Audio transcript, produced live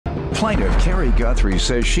Plaintiff Carrie Guthrie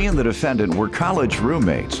says she and the defendant were college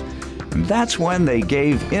roommates. And that's when they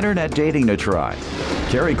gave internet dating a try.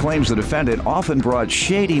 Carrie claims the defendant often brought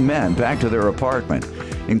shady men back to their apartment,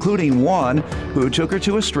 including one who took her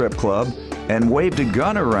to a strip club and waved a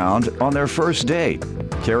gun around on their first date.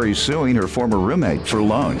 Carrie's suing her former roommate for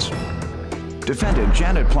loans. Defendant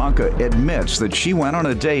Janet Plonka admits that she went on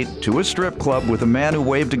a date to a strip club with a man who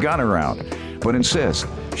waved a gun around, but insists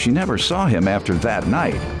she never saw him after that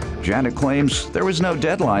night. Janet claims there was no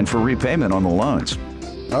deadline for repayment on the loans.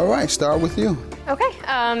 All right, start with you. Okay,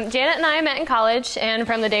 Janet and I met in college, and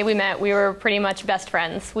from the day we met, we were pretty much best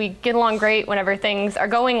friends. We get along great whenever things are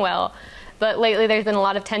going well, but lately there's been a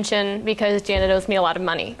lot of tension because Janet owes me a lot of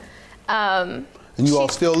money. And you all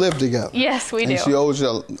still live together? Yes, we do. And she owes you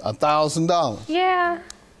 $1,000? Yeah.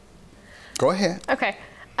 Go ahead. Okay.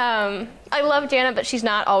 I love Janet, but she's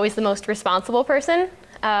not always the most responsible person.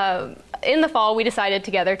 In the fall, we decided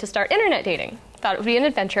together to start internet dating. Thought it would be an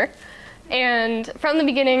adventure. And from the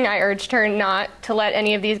beginning, I urged her not to let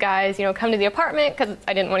any of these guys, come to the apartment because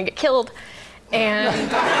I didn't want to get killed.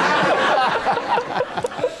 And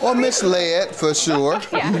or misled, for sure.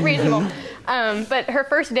 Yeah, reasonable. But her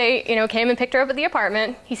first date, came and picked her up at the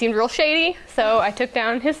apartment. He seemed real shady, so I took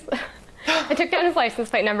down his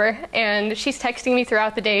license plate number, and she's texting me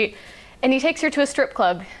throughout the date, and he takes her to a strip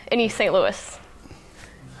club in East St. Louis.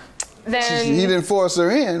 Then he didn't force her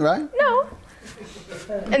in, right? No.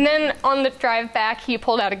 And then on the drive back, he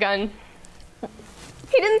pulled out a gun.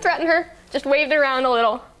 He didn't threaten her, just waved it around a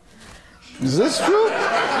little. Is this true?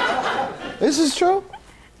 This is true?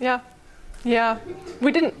 Yeah. Yeah.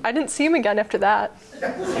 I didn't see him again after that.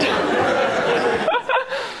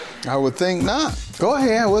 I would think not. Go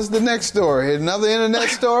ahead, what's the next story? Another internet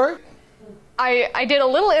story? I did a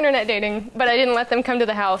little internet dating, but I didn't let them come to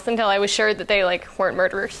the house until I was sure that they weren't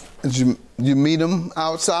murderers. Did you meet them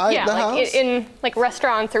outside the house? in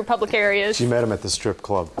restaurants or public areas. She met him at the strip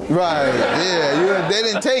club. Right, yeah, they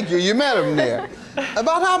didn't take you, you met them there.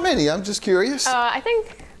 About how many? I'm just curious. I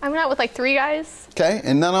think I went out with 3 guys. Okay,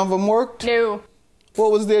 and none of them worked? No.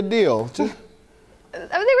 What was their deal? They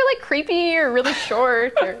were creepy or really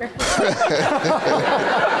short. Or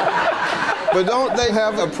But don't they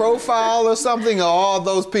have a profile or something, or all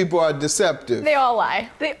those people are deceptive? They all lie.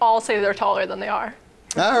 They all say they're taller than they are.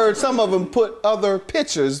 I heard some of them put other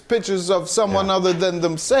pictures of someone other than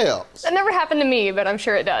themselves. That never happened to me, but I'm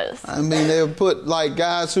sure it does. I mean, they'll put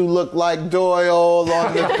guys who look like Doyle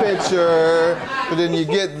on the picture, but then you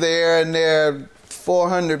get there and they're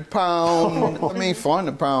 400-pound. I mean,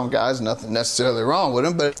 400-pound guys, nothing necessarily wrong with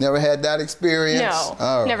them, but never had that experience?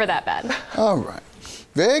 No, never that bad. All right.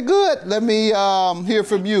 Very good. Let me hear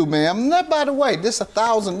from you, ma'am. By the way, this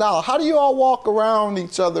 $1,000. How do you all walk around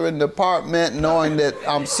each other in the apartment knowing that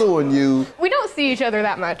I'm suing you? We don't see each other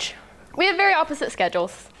that much. We have very opposite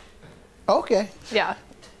schedules. Okay. Yeah.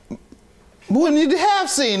 When you have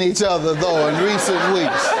seen each other, though, in recent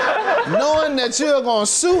weeks, knowing that you're going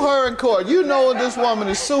to sue her in court, you know this woman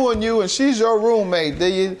is suing you and she's your roommate.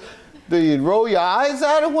 Do you roll your eyes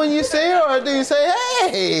at her when you see her, or do you say,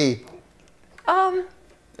 hey?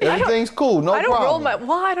 Everything's cool, no problem.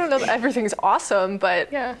 I don't know that everything's awesome,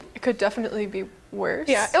 but yeah, it could definitely be worse.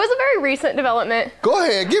 Yeah, it was a very recent development. Go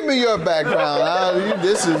ahead, give me your background.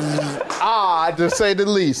 This is odd, to say the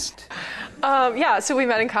least. Yeah, so we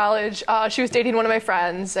met in college. She was dating one of my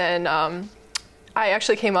friends, and I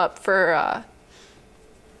actually came up for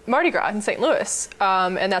Mardi Gras in St. Louis,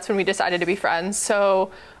 and that's when we decided to be friends. So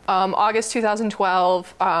August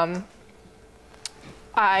 2012,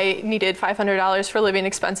 I needed $500 for living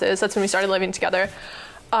expenses. That's when we started living together.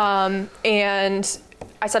 And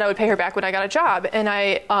I said I would pay her back when I got a job. And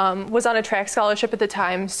I was on a track scholarship at the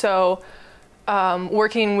time, so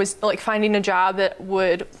working was finding a job that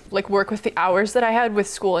would work with the hours that I had with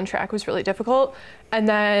school and track was really difficult. And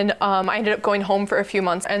then I ended up going home for a few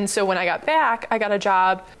months. And so when I got back, I got a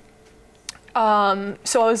job.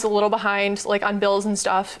 So I was a little behind on bills and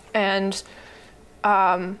stuff. And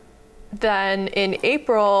then in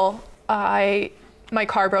April, my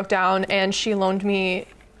car broke down and she loaned me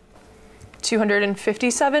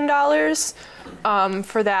 $257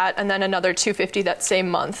 for that, and then another $250 that same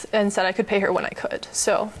month, and said I could pay her when I could.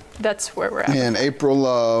 So that's where we're at. In April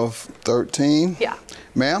of 13? Yeah.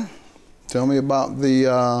 Ma'am, tell me about the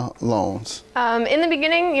loans. In the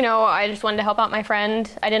beginning, I just wanted to help out my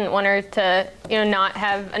friend. I didn't want her to, not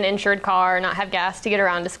have an insured car, not have gas to get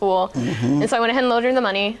around to school. And so I went ahead and loaned her the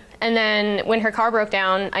money. And then when her car broke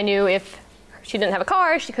down, I knew if she didn't have a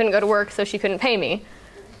car, she couldn't go to work, so she couldn't pay me.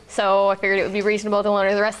 So I figured it would be reasonable to loan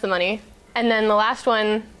her the rest of the money. And then the last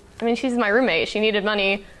one, she's my roommate. She needed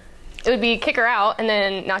money. it would be kick her out and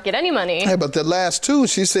then not get any money. Hey, but the last two,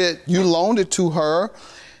 she said you loaned it to her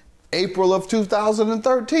April of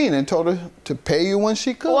 2013 and told her to pay you when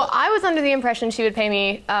she could. Well, I was under the impression she would pay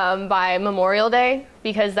me by Memorial Day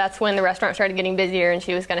because that's when the restaurant started getting busier and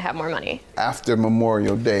she was going to have more money. After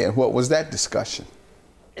Memorial Day, and what was that discussion?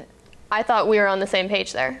 I thought we were on the same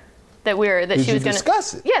page there. That she was going to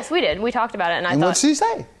discuss it? Yes, we did. We talked about it, and I thought. What did she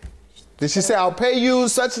say? Did she say, I'll pay you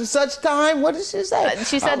such and such time? What did she say?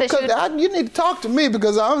 She said that she would... You need to talk to me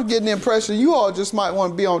because I'm getting the impression you all just might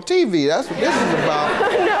want to be on TV. That's what this is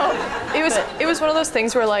about. No. It was one of those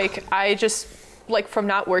things where, like, I just, like, from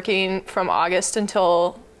not working from August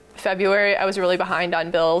until February, I was really behind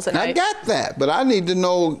on bills. And I got that, but I need to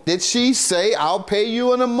know, did she say, I'll pay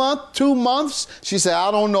you in a month, 2 months? She said,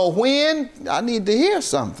 I don't know when. I need to hear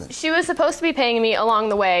something. She was supposed to be paying me along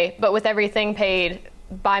the way, but with everything paid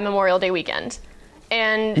by Memorial Day weekend.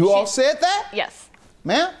 And you all said that? Yes.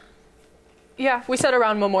 Ma'am? Yeah, we said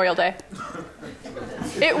around Memorial Day.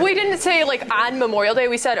 We didn't say, like, on Memorial Day.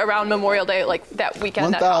 We said around Memorial Day, like, that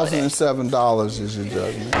weekend, that holiday. $1,007 is your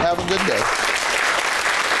judgment. Have a good day.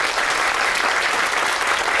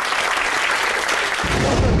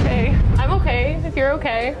 Okay. I'm okay, if you're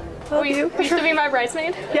okay. Will you still be my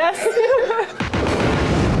bridesmaid? Yes.